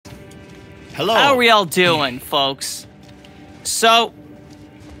Hello. How are we all doing, folks? So,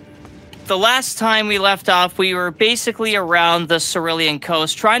 the last time we left off, we were basically around the Cerulean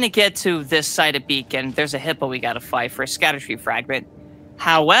coast, trying to get to this side of Beacon. There's a hippo we gotta fight for a Scattertree fragment.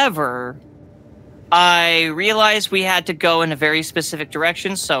 However, I realized we had to go in a very specific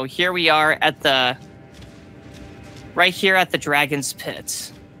direction, so here we are at the... right here at the Dragon's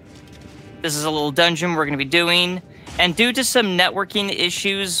Pit. This is a little dungeon we're going to be doing, and due to some networking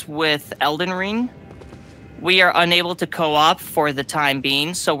issues with Elden Ring, we are unable to co-op for the time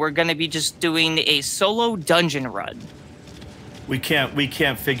being, so we're going to be just doing a solo dungeon run. We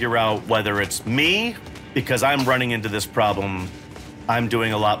can't figure out whether it's me, because I'm running into this problem. I'm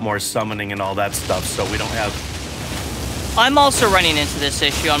doing a lot more summoning and all that stuff, so we don't have... I'm also running into this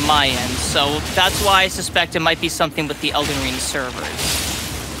issue on my end, so that's why I suspect it might be something with the Elden Ring servers.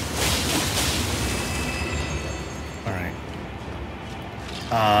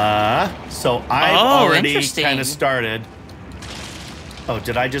 Alright. So I've already kind of started. Oh,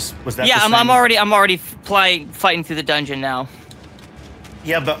 did I just... was that yeah, the same? I'm already fighting through the dungeon now.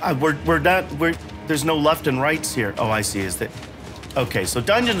 Yeah, but there's no left and rights here. Oh, I see. Is that... Okay, so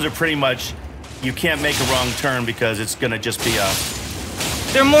dungeons are pretty much... You can't make a wrong turn because it's gonna just be a...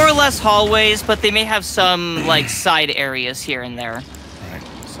 They're more or less hallways, but they may have some, like, side areas here and there. Alright,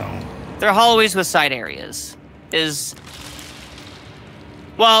 so... They're hallways with side areas.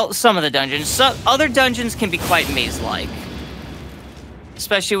 Well, some of the dungeons. Some other dungeons can be quite maze-like.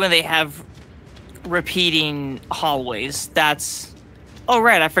 Especially when they have repeating hallways. That's... Oh,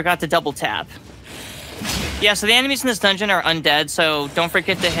 right, I forgot to double tap. Yeah, so the enemies in this dungeon are undead, so don't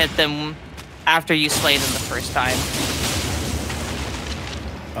forget to hit them after you slay them the first time.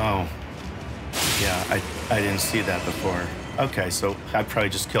 Oh. Yeah, I didn't see that before. Okay, so I probably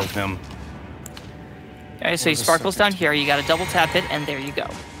just killed him. Okay, so he sparkles down here, you gotta double tap it, and there you go.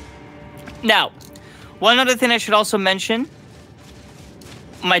 Now, one other thing I should also mention.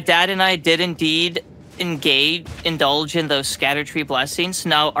 My dad and I did indeed indulge in those Scattertree blessings.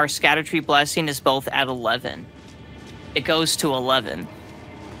 Now, our Scattertree blessing is both at 11. It goes to 11.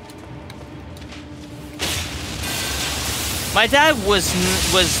 My dad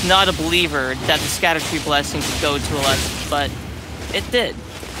was not a believer that the Scattertree blessing could go to 11, but it did.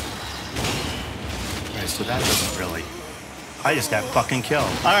 Alright, so that doesn't really... I just got fucking killed.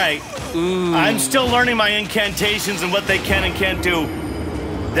 Alright. Ooh. I'm still learning my incantations and what they can and can't do.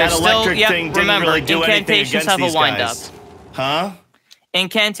 That electric thing didn't really do anything against these guys. Incantations have a wind-up. Huh?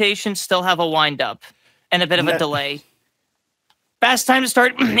 Incantations still have a wind-up. And a bit of a delay. Best time to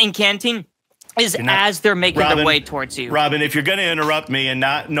start incanting is as they're making their way towards you. Robin, if you're going to interrupt me and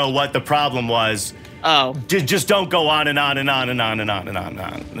not know what the problem was... Oh. Just don't go on and on and on and on and on and on and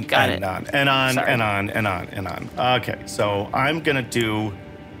on. Got it. And on and on and on and on and on. Okay, so I'm going to do...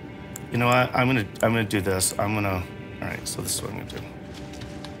 You know what? I'm gonna do this. All right, so this is what I'm going to do.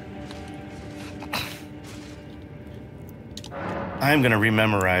 I'm going to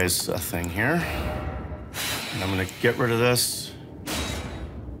rememorize a thing here. And I'm going to get rid of this.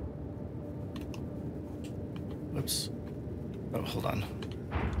 Whoops. Oh, hold on.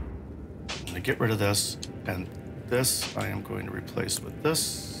 I'm going to get rid of this. And this I am going to replace with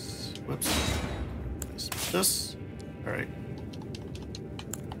this. Whoops. Replace with this. All right.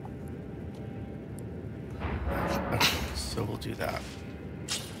 Okay, so we'll do that.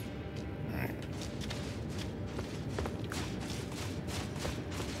 All right.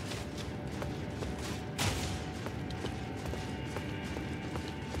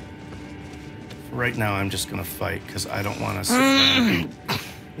 Right now, I'm just gonna fight because I don't want to sit there.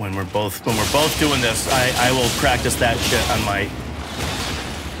 When we're both doing this, I will practice that shit on my.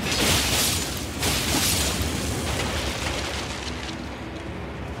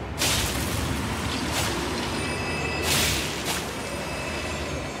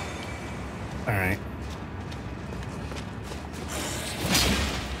 All right.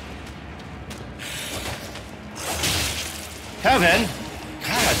 Kevin,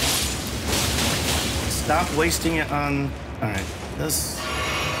 God. Stop wasting it on... All right, this...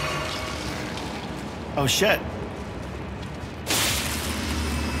 Oh, shit.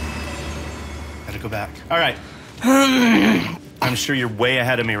 Gotta go back. All right. I'm sure you're way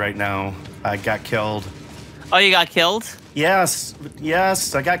ahead of me right now. I got killed. Oh, you got killed? Yes,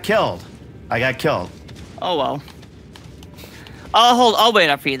 I got killed. Oh, well. I'll wait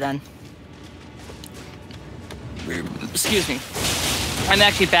up for you then. Excuse me. I'm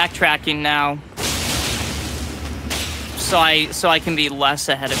actually backtracking now. So I can be less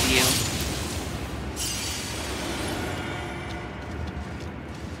ahead of you.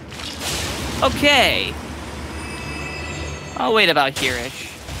 Okay. I'll wait about here-ish.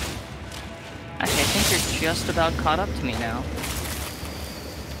 Actually, I think you're just about caught up to me now.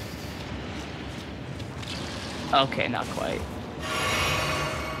 Okay, not quite.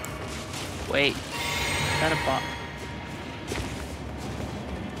 Wait. Is that a bot?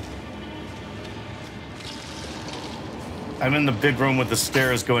 I'm in the big room with the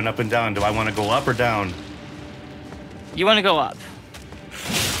stairs going up and down. Do I want to go up or down? You want to go up.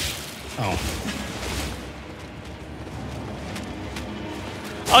 Oh.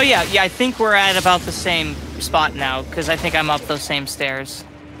 Oh, yeah, I think we're at about the same spot now, because I think I'm up those same stairs.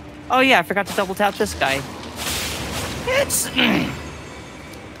 Oh, yeah, I forgot to double tap this guy. It's...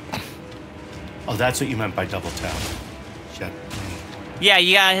 Oh, that's what you meant by double tap. Shit. Yeah,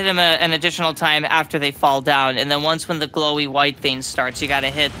 you gotta hit him an additional time after they fall down, and then once when the glowy white thing starts, you gotta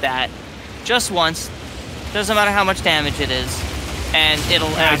hit that just once. Doesn't matter how much damage it is, and it'll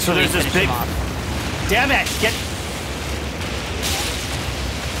actually so there's finish this big... him off. Damn it! Get...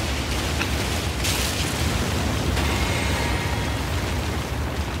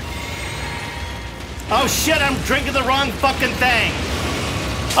 Oh shit, I'm drinking the wrong fucking thing!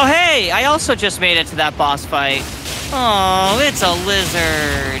 Oh hey, I also just made it to that boss fight. Oh, it's a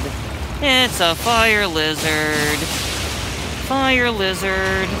lizard. It's a fire lizard. Fire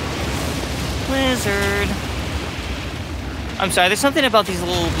lizard. Lizard. I'm sorry, there's something about these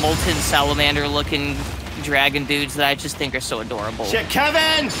little molten salamander-looking dragon dudes that I just think are so adorable. Shit,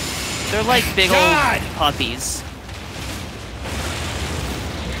 Kevin! They're like big God! old puppies.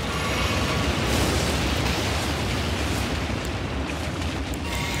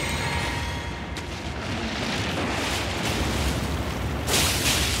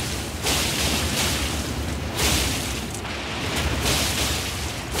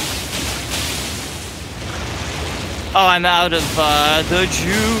 Oh, I'm out of the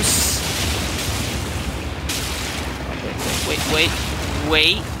juice.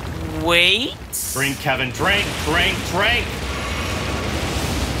 Wait. Drink, Kevin, drink.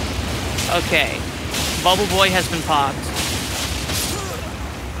 Okay. Bubble Boy has been popped.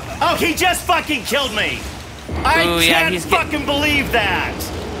 Oh, he just fucking killed me! I can't fucking believe that!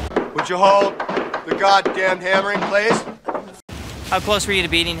 Would you hold the goddamn hammering, please? How close were you to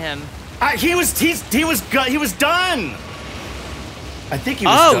beating him? He was done. I think he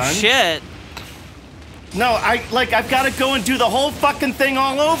was done. Oh shit! No, I've got to go and do the whole fucking thing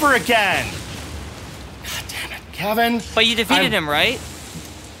all over again. God damn it, Kevin. But you defeated him, right?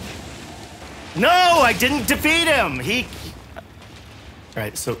 No, I didn't defeat him. All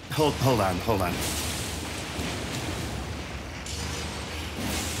right, so hold on.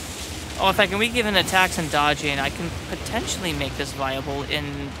 Oh, if I can weak given attacks and dodging, I can potentially make this viable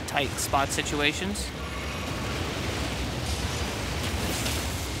in tight spot situations.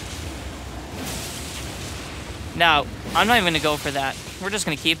 Now, I'm not even going to go for that. We're just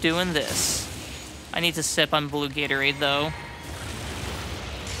going to keep doing this. I need to sip on blue Gatorade, though.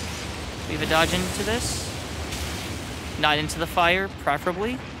 Leave a dodge into this. Not into the fire,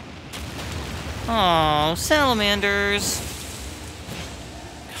 preferably. Oh, salamanders.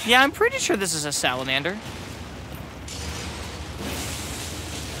 Yeah, I'm pretty sure this is a salamander.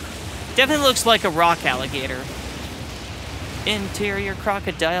 Definitely looks like a rock alligator. Interior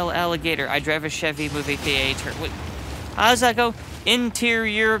crocodile alligator. I drive a Chevy movie theater. Wait, how does that go?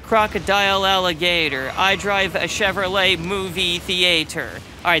 Interior crocodile alligator. I drive a Chevrolet movie theater.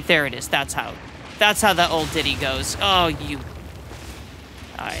 All right, there it is. That's how that old ditty goes. Oh, you.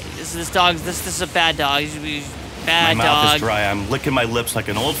 All right, this dog. This is a bad dog. Bad my dog. mouth is dry. I'm licking my lips like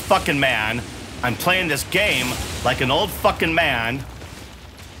an old fucking man. I'm playing this game like an old fucking man.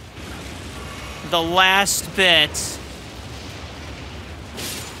 The last bit.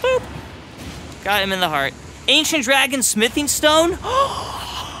 Boop. Got him in the heart. Ancient Dragon Smithing Stone?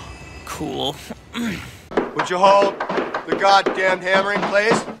 Cool. Would you hold the goddamn hammering,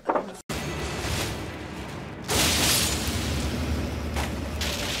 please?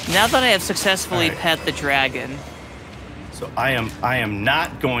 Now that I have successfully pet the dragon. So I am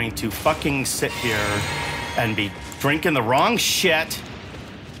not going to fucking sit here and be drinking the wrong shit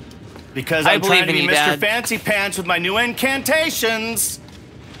because I'm trying to be Mr. Fancy Pants with my new incantations.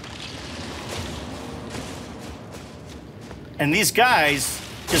 And these guys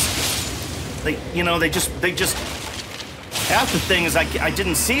they just half the thing is I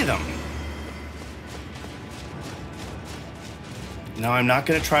didn't see them. No, I'm not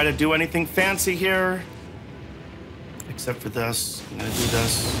going to try to do anything fancy here. Except for this. I'm going to do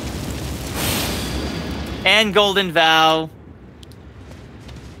this. And Golden Vow.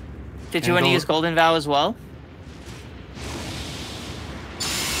 Did you want to use Golden Vow as well?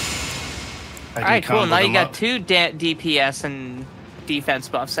 Alright, cool. Now you got 2 DPS and defense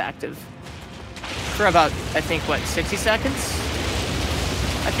buffs active. for about, I think, what, 60 seconds?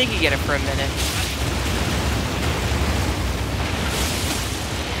 I think you get it for a minute.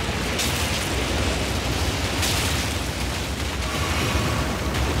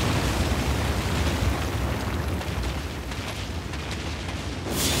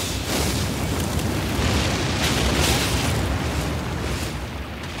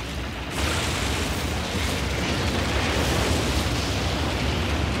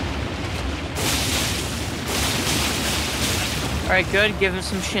 Alright, good. Give him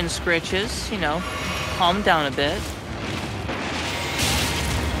some shin scritches, you know. Calm him down a bit.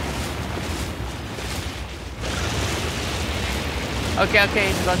 Okay,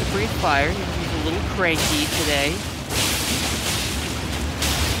 he's about to breathe fire. He's a little cranky today.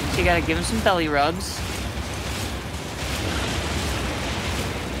 So you gotta give him some belly rubs.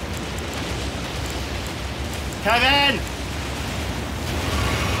 Kevin!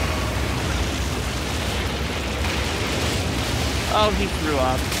 Oh, he threw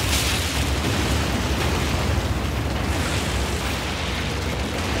up.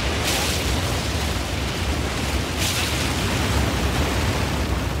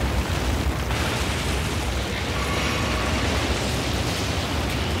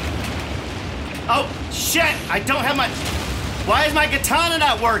 Oh, shit! I don't have my... Why is my katana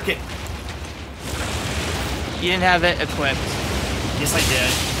not working? You didn't have it equipped. Yes, I did.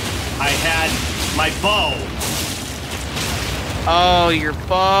 I had my bow. Oh, your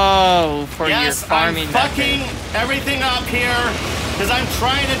bow for your farming I'm fucking everything up here because I'm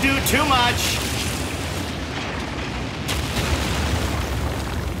trying to do too much.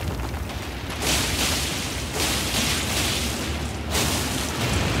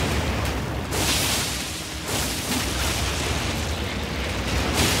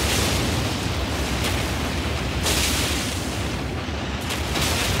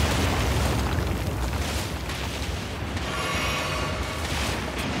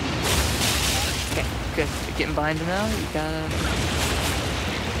 Good. You're getting behind him now. You gotta...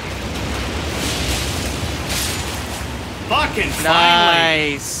 Fucking finally.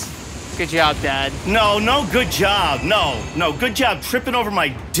 Nice. Good job, Dad. No good job. No, good job tripping over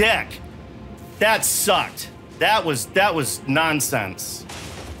my dick. That sucked. That was nonsense.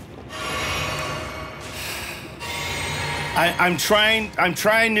 I'm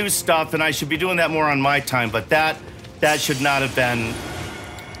trying new stuff, and I should be doing that more on my time, but that should not have been...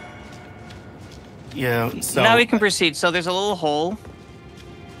 Yeah, so... Now we can proceed. So there's a little hole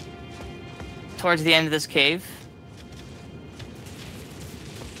towards the end of this cave.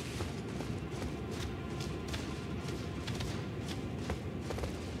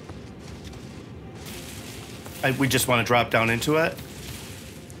 We just want to drop down into it?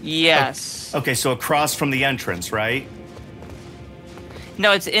 Yes. Okay, so across from the entrance, right?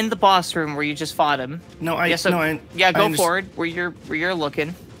 No, it's in the boss room where you just fought him. No, yeah, go forward where you're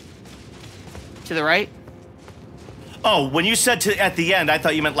looking. To the right. Oh, when you said at the end, I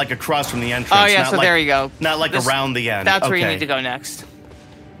thought you meant like across from the entrance. Oh yeah, so there you go. Not like around the end. That's where you need to go next.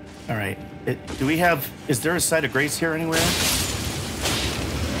 All right. Is there a site of grace here anywhere?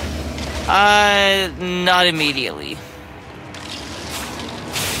 Not immediately.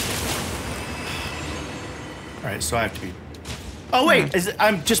 All right, so I have to be... Oh, wait,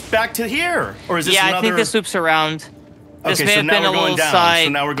 I'm just back to here? Or is this another... Yeah, I think this loops around. This may have been a little down. side. So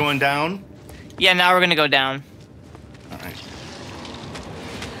now we're going down? Yeah, now we're going to go down. All right.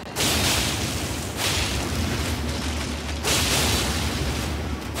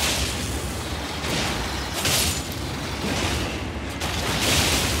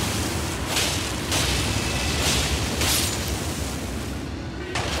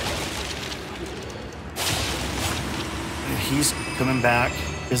 He's coming back,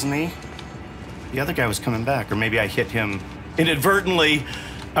 isn't he? The other guy was coming back, or maybe I hit him inadvertently.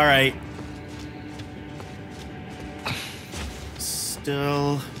 All right.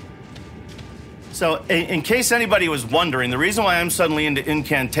 Still. So, in case anybody was wondering, the reason why I'm suddenly into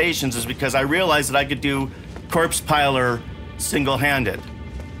incantations is because I realized that I could do Corpse Piler single-handed,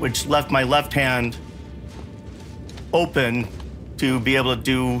 which left my left hand open to be able to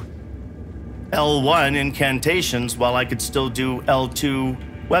do L1 incantations while I could still do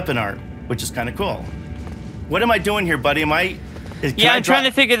L2 weapon art, which is kind of cool. What am I doing here, buddy? Yeah, I'm trying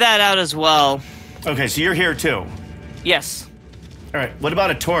to figure that out as well. Okay, so you're here too. Yes. All right. What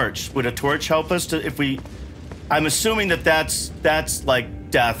about a torch? Would a torch help us to if we? I'm assuming that's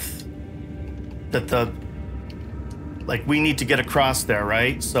like death. Like we need to get across there,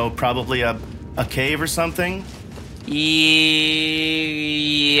 right? So probably a cave or something. Yes.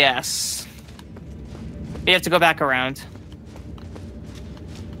 You have to go back around.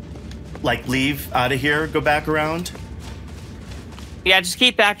 like leave out of here, go back around? Yeah, just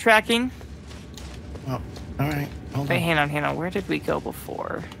keep backtracking. Oh, all right. Hold Wait, on. hang on. Where did we go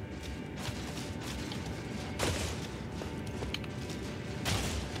before?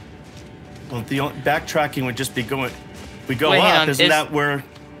 Well, the backtracking would just be going. We go Wait, hang up. on, Isn't that where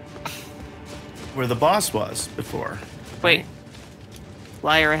the boss was before? Wait.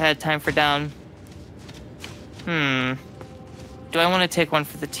 Liar ahead, time for down. Do I want to take one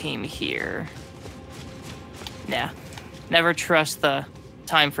for the team here? Nah. Never trust the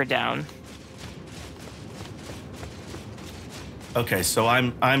time for down. Okay, so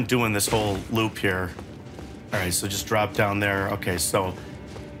I'm doing this whole loop here. All right, so just drop down there. Okay, so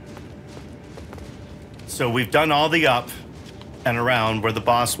we've done all the up and around where the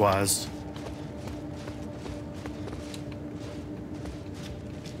boss was.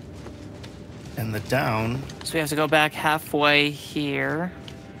 And the down. So we have to go back halfway here.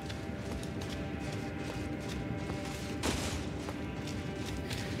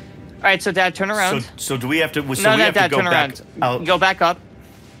 All right, so Dad, turn around. So do we have to? So no, we have Dad, to go turn back around. out. Go back up.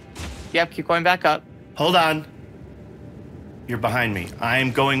 Yep, keep going back up. Hold on. You're behind me.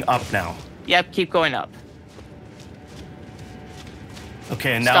 I'm going up now. Yep, keep going up.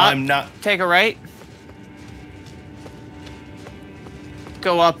 Okay, and now Stop. I'm not. Take a right.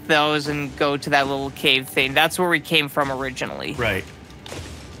 Go up those and go to that little cave thing. That's where we came from originally. Right.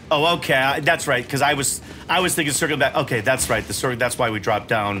 Oh, okay. That's right. Because I was thinking circle back. Okay, that's right. The circle. That's why we dropped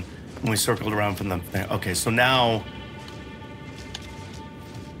down when we circled around from the thing. Okay, so now.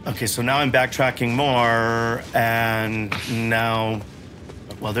 Okay, so now I'm backtracking more, and now.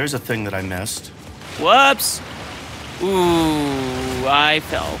 Well, there's a thing that I missed. Whoops. Ooh, I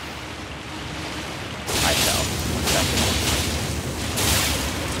fell.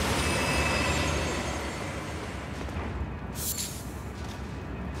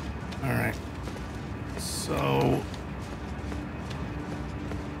 All right. So. All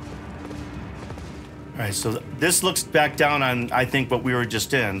right, so this looks back down on, I think, what we were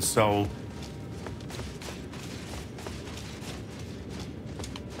just in, so.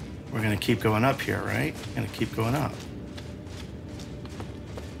 We're gonna keep going up here, right? Gonna keep going up.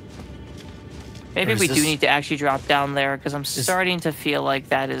 Maybe we do need to actually drop down there, because I'm starting to feel like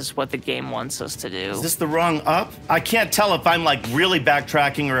that is what the game wants us to do. Is this the wrong up? I can't tell if I'm like really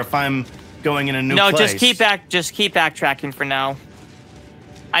backtracking or if I'm going in a new place. No, just keep backtracking for now.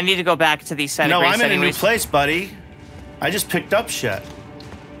 I need to go back to these settings. No, I'm in a new place, buddy. I just picked up shit.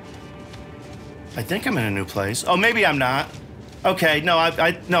 I think I'm in a new place. Oh, maybe I'm not. Okay, no,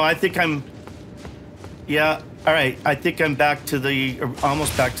 I think I'm. Yeah, all right. I think I'm back to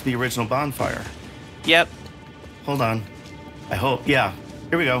almost back to the original bonfire. Yep. Hold on. I hope. Yeah.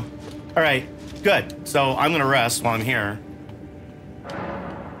 Here we go. All right. Good. So I'm gonna rest while I'm here.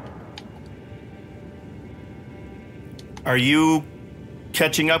 Are you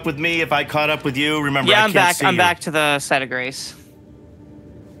catching up with me? If I caught up with you, remember? Yeah, I I'm can't back. see I'm you. back to the site of grace.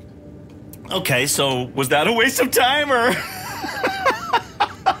 Okay. So was that a waste of time, or?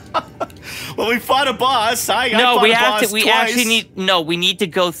 Well, we fought a boss. I fought a boss twice. We need to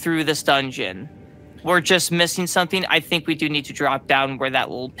go through this dungeon. We're just missing something. I think we do need to drop down where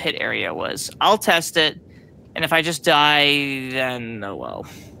that little pit area was. I'll test it, and if I just die, then oh well.